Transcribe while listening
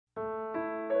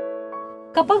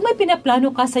Kapag may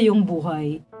pinaplano ka sa iyong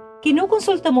buhay,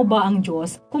 kinukonsulta mo ba ang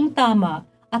Diyos kung tama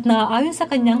at naaayon sa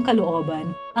kanyang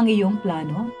kalooban ang iyong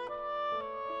plano?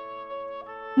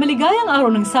 Maligayang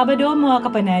araw ng Sabado, mga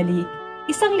kapanalig.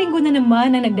 Isang linggo na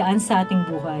naman ang nagdaan sa ating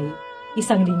buhay.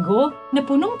 Isang linggo na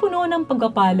punong-puno ng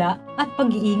pagpapala at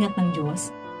pag-iingat ng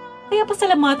Diyos. Kaya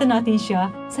pasalamatan natin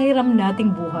siya sa hiram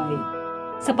nating buhay.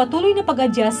 Sa patuloy na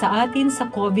pag-adya sa atin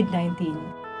sa COVID-19.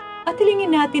 At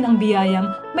hilingin natin ang biyayang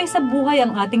may sa buhay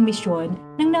ang ating misyon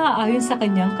nang naaayon sa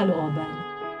kanyang kalooban.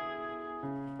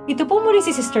 Ito po muli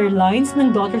si Sister Lines ng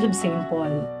Daughters of St.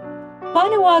 Paul.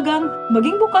 Panawagang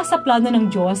maging bukas sa plano ng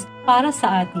Diyos para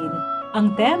sa atin,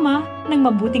 ang tema ng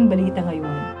Mabuting Balita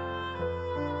ngayon.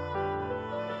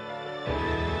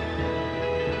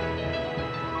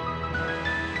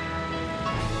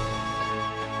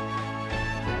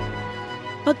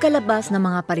 Pagkalabas ng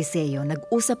mga Pariseyo,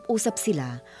 nag-usap-usap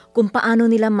sila kung paano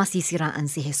nila masisiraan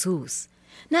si Jesus.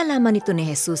 Nalaman ito ni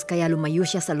Jesus kaya lumayo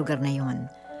siya sa lugar na yon.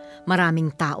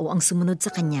 Maraming tao ang sumunod sa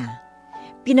kanya.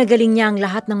 Pinagaling niya ang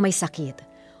lahat ng may sakit,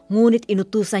 ngunit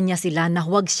inutusan niya sila na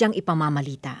huwag siyang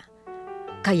ipamamalita.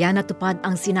 Kaya natupad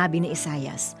ang sinabi ni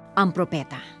Isaias, ang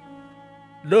propeta.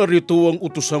 Narito ang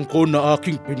utusan ko na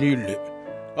aking pinili,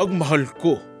 ang mahal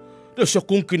ko, na siya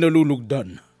kong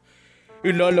kinalulugdan.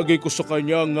 Ilalagay ko sa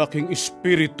kanya ang aking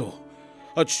espiritu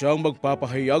at siyang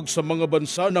magpapahayag sa mga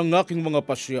bansa ng aking mga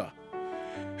pasya.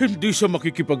 Hindi siya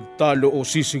makikipagtalo o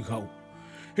sisigaw.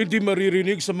 Hindi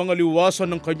maririnig sa mga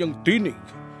liwasan ng kanyang tinig.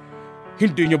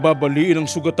 Hindi niya babaliin ang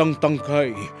sugatang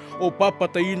tangkay o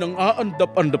papatayin ang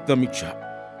aandap-andap na mitya.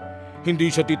 Hindi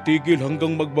siya titigil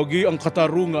hanggang magbagi ang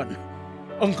katarungan.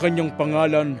 Ang kanyang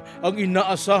pangalan ang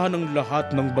inaasahan ng lahat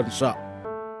ng bansa.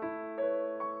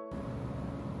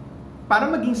 Para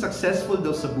maging successful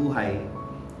daw sa buhay,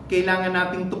 kailangan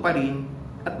nating tuparin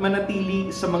at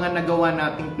manatili sa mga nagawa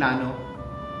nating plano.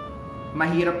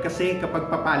 Mahirap kasi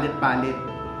kapag papalit-palit,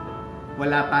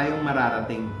 wala tayong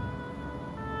mararating.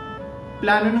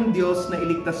 Plano ng Diyos na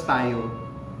iligtas tayo,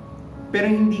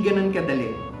 pero hindi ganun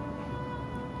kadali.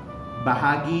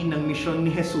 Bahagi ng misyon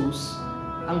ni Jesus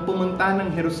ang pumunta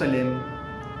ng Jerusalem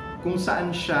kung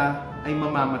saan siya ay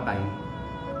mamamatay.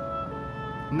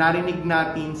 Narinig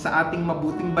natin sa ating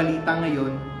mabuting balita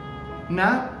ngayon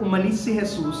na umalis si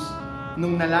Jesus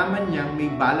nung nalaman niyang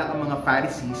may balak ang mga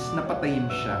Pharisees na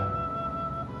patayin siya.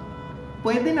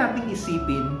 Pwede nating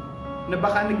isipin na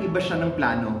baka nag-iba siya ng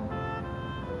plano.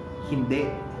 Hindi.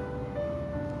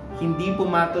 Hindi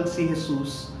pumatol si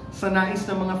Jesus sa nais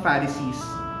ng mga Pharisees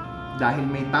dahil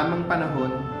may tamang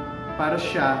panahon para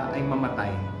siya ay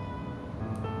mamatay.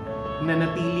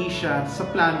 Nanatili siya sa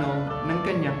plano ng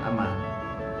kanyang Ama.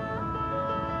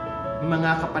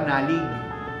 Mga kapanalig,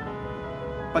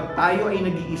 pag tayo ay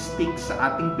nag-i-stick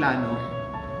sa ating plano,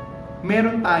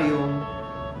 meron tayong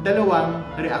dalawang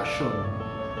reaksyon.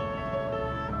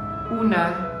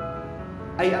 Una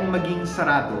ay ang maging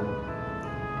sarado.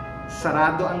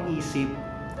 Sarado ang isip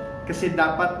kasi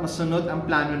dapat masunod ang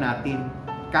plano natin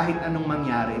kahit anong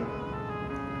mangyari.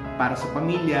 Para sa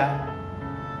pamilya,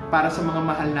 para sa mga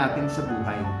mahal natin sa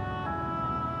buhay.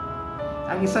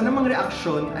 Ang isa namang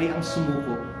reaksyon ay ang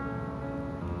sumuko.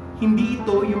 Hindi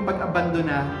ito yung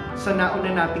pag-abandona sa nauna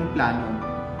nating plano.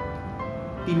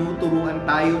 Tinuturuan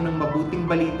tayo ng mabuting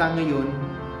balita ngayon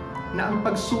na ang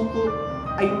pagsuko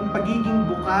ay yung pagiging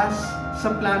bukas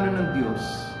sa plano ng Diyos.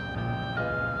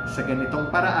 Sa ganitong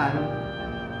paraan,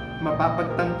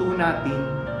 mapapagtanto natin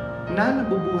na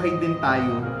nabubuhay din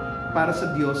tayo para sa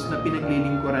Diyos na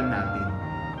pinaglilingkuran natin.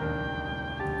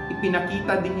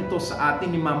 Ipinakita din ito sa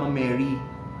atin ni Mama Mary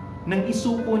nang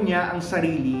isuko niya ang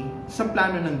sarili sa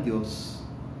plano ng Diyos.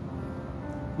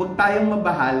 Huwag tayong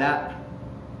mabahala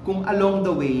kung along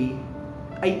the way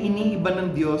ay iniiba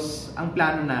ng Diyos ang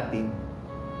plano natin.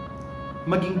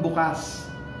 Maging bukas,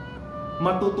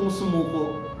 matutong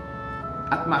sumuko,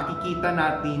 at makikita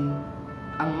natin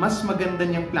ang mas maganda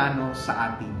niyang plano sa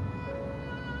atin,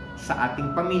 sa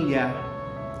ating pamilya,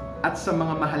 at sa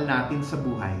mga mahal natin sa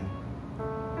buhay.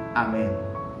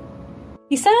 Amen.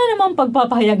 Isa na namang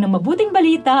pagpapahayag ng mabuting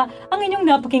balita ang inyong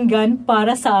napakinggan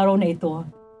para sa araw na ito.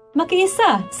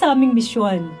 Makiisa sa aming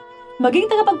misyon.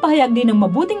 Maging tagapagpahayag din ng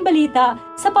mabuting balita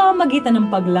sa pamamagitan ng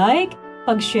pag-like,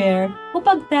 pag-share o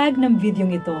pag-tag ng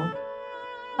videong ito.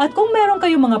 At kung meron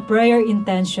kayong mga prayer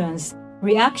intentions,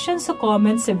 reactions o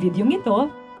comments sa videong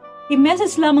ito,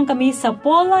 i-message lamang kami sa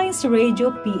Paulines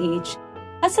Radio PH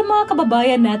at sa mga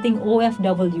kababayan nating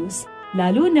OFWs,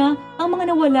 lalo na ang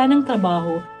mga nawala ng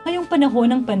trabaho ngayong panahon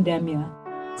ng pandemya,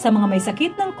 sa mga may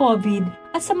sakit ng COVID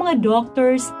at sa mga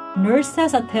doctors,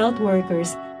 nurses at health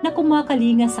workers na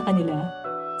kumakalinga sa kanila,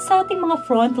 sa ating mga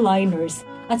frontliners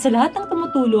at sa lahat ng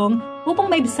tumutulong upang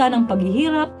maibsan ang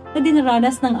paghihirap na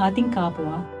dinaranas ng ating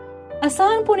kapwa.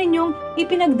 Asahan po ninyong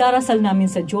ipinagdarasal namin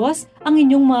sa Diyos ang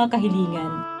inyong mga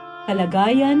kahilingan,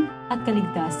 kalagayan at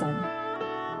kaligtasan.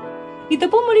 Ito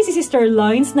po muli si Sister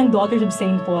Lines ng Daughters of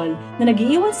St. Paul na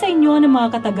nag-iiwan sa inyo ng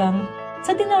mga katagang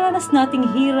sa dinaranas nating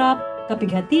hirap,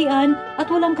 kapighatian at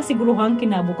walang kasiguruhang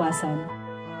kinabukasan.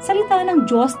 Salita ng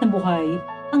Diyos na buhay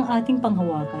ang ating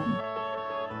panghawakan.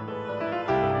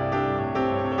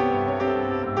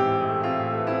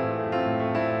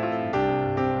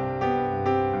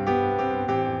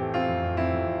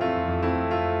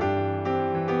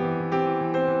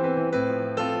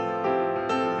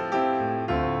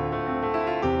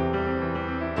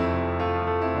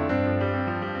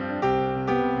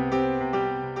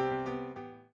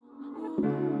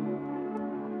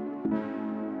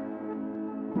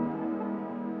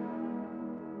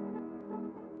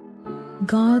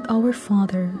 God our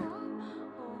Father,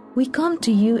 we come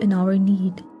to you in our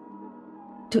need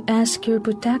to ask your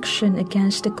protection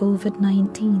against the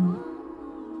COVID-19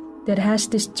 that has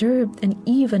disturbed and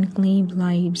even claimed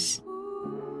lives.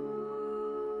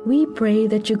 We pray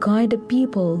that you guide the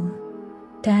people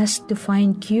tasked to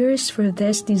find cures for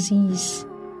this disease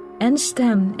and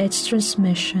stem its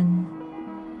transmission.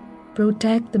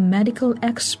 Protect the medical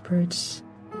experts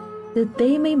that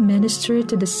they may minister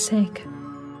to the sick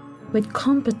with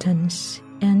competence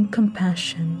and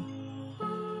compassion.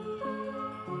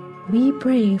 We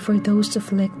pray for those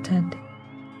afflicted.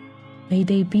 May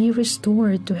they be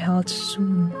restored to health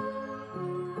soon.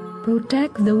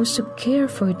 Protect those who care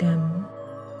for them.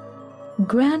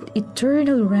 Grant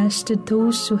eternal rest to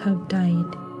those who have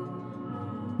died.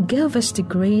 Give us the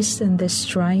grace in this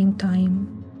trying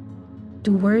time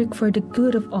to work for the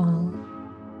good of all,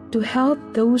 to help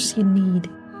those in need.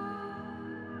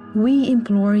 We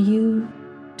implore you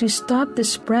to stop the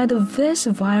spread of this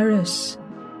virus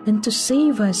and to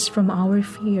save us from our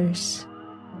fears.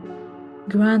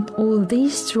 Grant all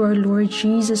this through our Lord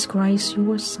Jesus Christ,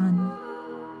 your Son,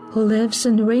 who lives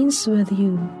and reigns with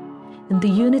you in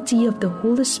the unity of the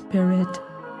Holy Spirit,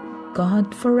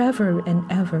 God forever and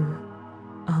ever.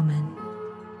 Amen.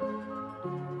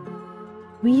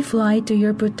 We fly to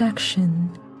your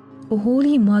protection, O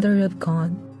Holy Mother of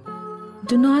God.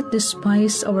 Do not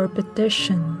despise our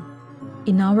petition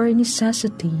in our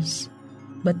necessities,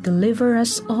 but deliver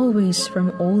us always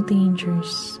from all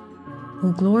dangers.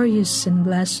 O glorious and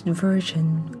blessed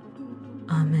Virgin.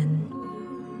 Amen.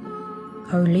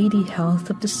 Our Lady,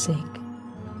 Health of the Sick,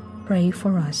 pray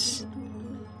for us.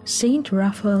 Saint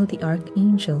Raphael the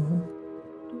Archangel,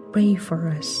 pray for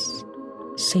us.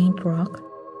 Saint Roch,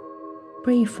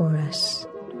 pray for us.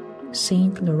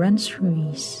 Saint Lawrence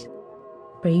Ruiz,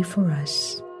 pray for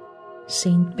us.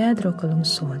 Saint Pedro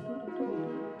Calungsod,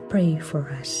 pray for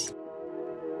us.